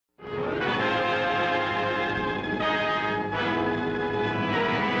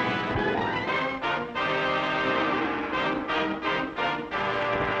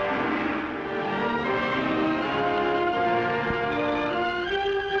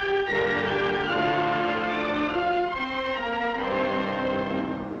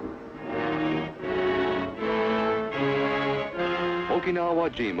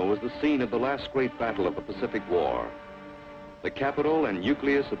Okinawa was the scene of the last great battle of the Pacific War. The capital and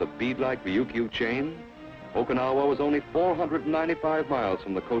nucleus of the bead-like Ryukyu chain, Okinawa was only 495 miles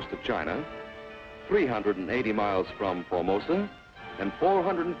from the coast of China, 380 miles from Formosa, and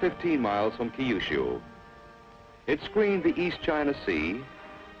 415 miles from Kyushu. It screened the East China Sea,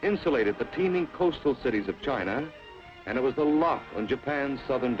 insulated the teeming coastal cities of China, and it was the lock on Japan's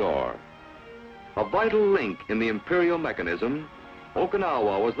southern door. A vital link in the imperial mechanism,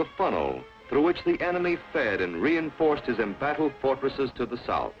 Okinawa was the funnel through which the enemy fed and reinforced his embattled fortresses to the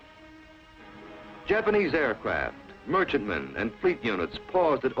south. Japanese aircraft, merchantmen, and fleet units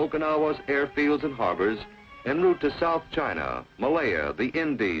paused at Okinawa's airfields and harbors en route to South China, Malaya, the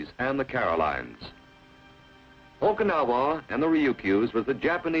Indies, and the Carolines. Okinawa and the Ryukyus was the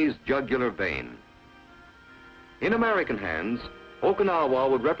Japanese jugular vein. In American hands, Okinawa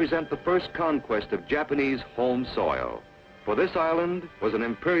would represent the first conquest of Japanese home soil, for this island was an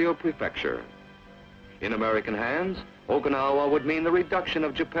imperial prefecture. In American hands, Okinawa would mean the reduction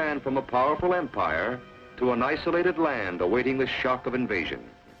of Japan from a powerful empire to an isolated land awaiting the shock of invasion.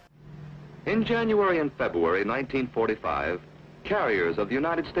 In January and February 1945, carriers of the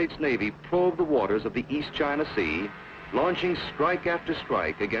United States Navy probed the waters of the East China Sea, launching strike after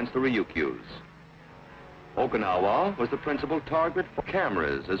strike against the Ryukyus. Okinawa was the principal target for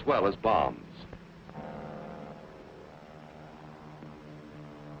cameras as well as bombs.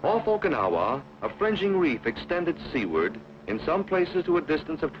 Off Okinawa, a fringing reef extended seaward, in some places to a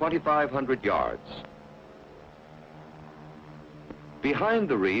distance of 2,500 yards. Behind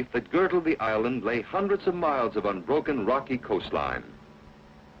the reef that girdled the island lay hundreds of miles of unbroken rocky coastline.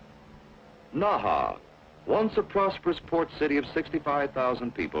 Naha, once a prosperous port city of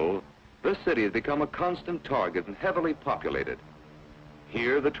 65,000 people, this city had become a constant target and heavily populated.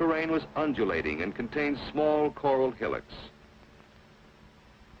 Here the terrain was undulating and contained small coral hillocks.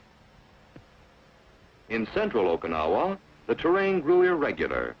 In central Okinawa, the terrain grew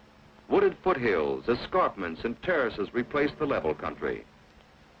irregular. Wooded foothills, escarpments, and terraces replaced the level country.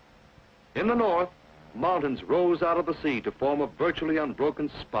 In the north, mountains rose out of the sea to form a virtually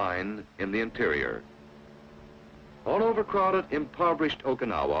unbroken spine in the interior. On overcrowded, impoverished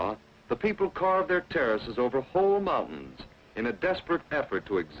Okinawa, the people carved their terraces over whole mountains in a desperate effort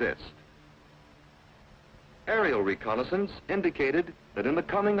to exist. Aerial reconnaissance indicated that in the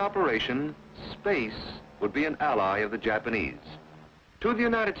coming operation, space would be an ally of the Japanese. To the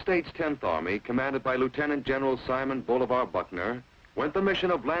United States 10th Army, commanded by Lieutenant General Simon Bolivar Buckner, went the mission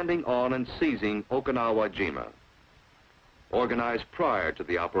of landing on and seizing Okinawa-jima. Organized prior to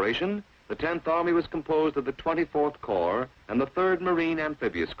the operation, the 10th Army was composed of the 24th Corps and the 3rd Marine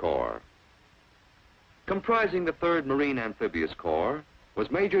Amphibious Corps. Comprising the 3rd Marine Amphibious Corps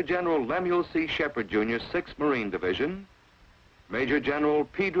was Major General Lemuel C. Shepard, Jr.'s 6th Marine Division, Major General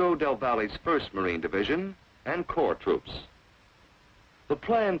Pedro Del Valle's 1st Marine Division, and Corps troops. The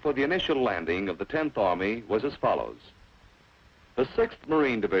plan for the initial landing of the 10th Army was as follows. The 6th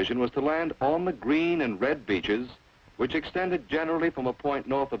Marine Division was to land on the green and red beaches, which extended generally from a point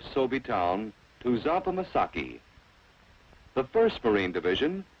north of Sobi Town to Zampamasaki. The 1st Marine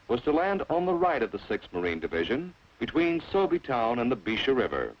Division was to land on the right of the 6th Marine Division, between Sobi Town and the Bisha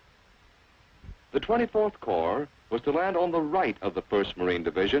River. The 24th Corps was to land on the right of the 1st Marine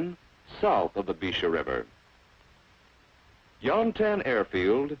Division, south of the Bisha River. Yontan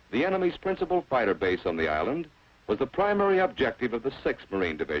Airfield, the enemy's principal fighter base on the island, was the primary objective of the 6th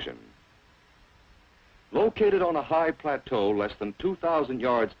Marine Division. Located on a high plateau less than 2,000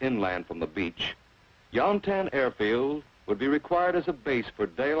 yards inland from the beach, Yontan Airfield would be required as a base for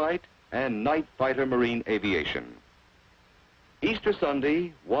daylight and night fighter marine aviation. Easter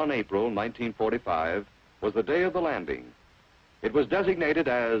Sunday, 1 April 1945, was the day of the landing. It was designated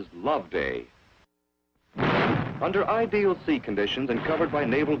as Love Day. Under ideal sea conditions and covered by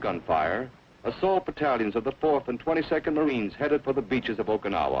naval gunfire, assault battalions of the 4th and 22nd Marines headed for the beaches of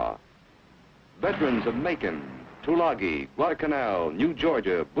Okinawa. Veterans of Macon, Tulagi, Guadalcanal, New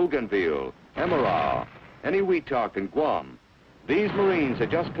Georgia, Bougainville, Emera, Eniwetok, and Guam. These Marines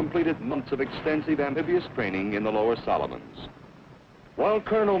had just completed months of extensive amphibious training in the lower Solomons. While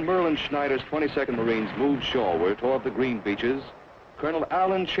Colonel Merlin Schneider's 22nd Marines moved shoreward toward the green beaches, Colonel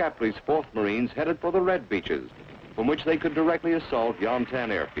Alan Shapley's 4th Marines headed for the red beaches, from which they could directly assault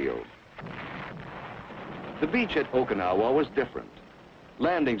Yontan Airfield. The beach at Okinawa was different.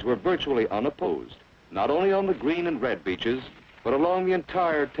 Landings were virtually unopposed, not only on the green and red beaches, but along the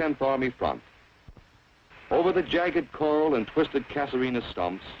entire 10th Army front. Over the jagged coral and twisted casuarina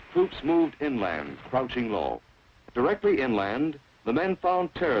stumps, troops moved inland, crouching low. Directly inland, the men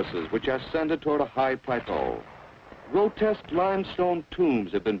found terraces which ascended toward a high plateau. Grotesque limestone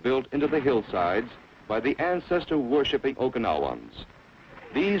tombs have been built into the hillsides by the ancestor-worshipping Okinawans.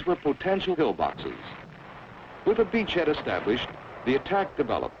 These were potential pillboxes. With a beachhead established, the attack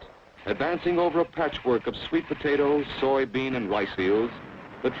developed. Advancing over a patchwork of sweet potato, soybean, and rice fields,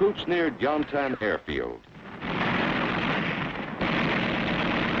 the troops neared Yantan Airfield.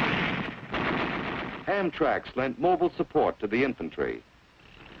 Hand tracks lent mobile support to the infantry.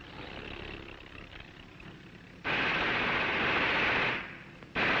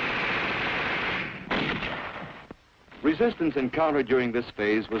 Resistance encountered during this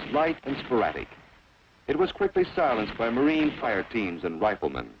phase was light and sporadic. It was quickly silenced by Marine fire teams and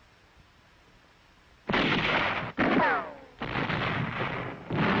riflemen.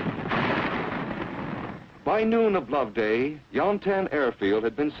 By noon of Love Day, Yantan Airfield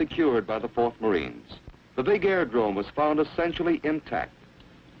had been secured by the 4th Marines. The big airdrome was found essentially intact.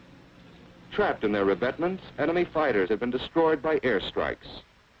 Trapped in their revetments, enemy fighters had been destroyed by airstrikes.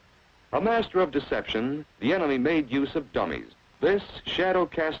 A master of deception, the enemy made use of dummies. This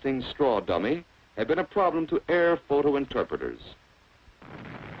shadow-casting straw dummy had been a problem to air photo interpreters.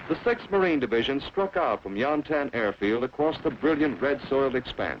 The 6th Marine Division struck out from Yantan Airfield across the brilliant red-soiled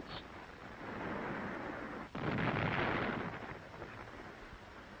expanse.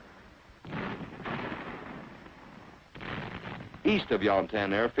 East of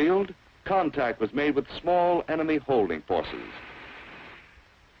Yantan Airfield, contact was made with small enemy holding forces.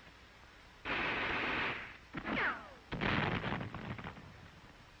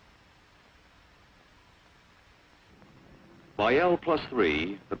 By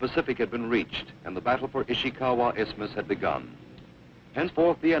L+3, the Pacific had been reached and the battle for Ishikawa Isthmus had begun.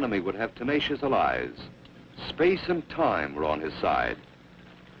 Henceforth, the enemy would have tenacious allies. Space and time were on his side.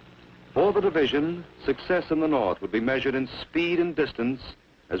 For the division, success in the north would be measured in speed and distance,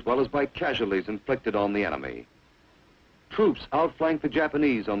 as well as by casualties inflicted on the enemy. Troops outflanked the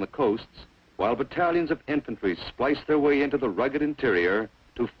Japanese on the coasts, while battalions of infantry spliced their way into the rugged interior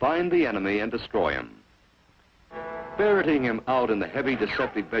to find the enemy and destroy him. Ferreting him out in the heavy,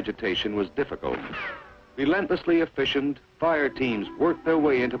 deceptive vegetation was difficult. Relentlessly efficient, fire teams worked their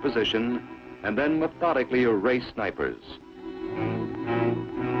way into position and then methodically erased snipers.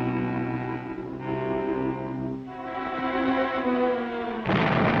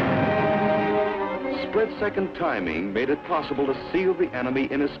 Split-second timing made it possible to seal the enemy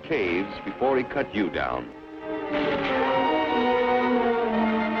in his caves before he cut you down.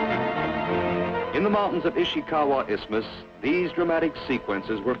 In the mountains of Ishikawa Isthmus, these dramatic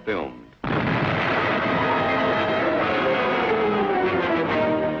sequences were filmed.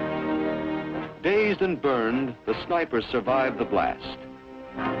 Dazed and burned, the snipers survived the blast.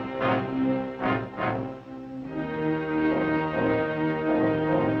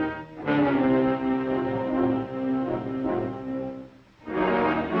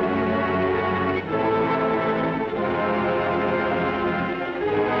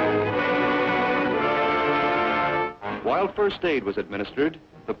 While first aid was administered,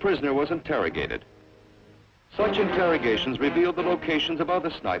 the prisoner was interrogated. Such interrogations revealed the locations of other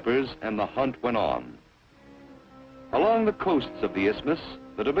snipers, and the hunt went on. Along the coasts of the isthmus,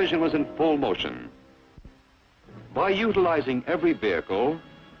 the division was in full motion. By utilizing every vehicle,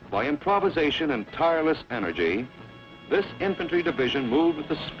 by improvisation and tireless energy, this infantry division moved with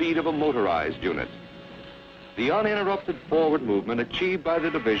the speed of a motorized unit. The uninterrupted forward movement achieved by the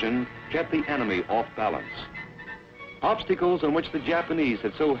division kept the enemy off balance. Obstacles on which the Japanese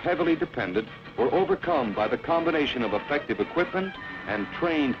had so heavily depended were overcome by the combination of effective equipment and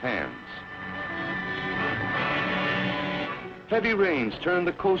trained hands. Heavy rains turned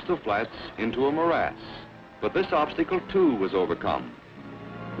the coastal flats into a morass, but this obstacle too was overcome.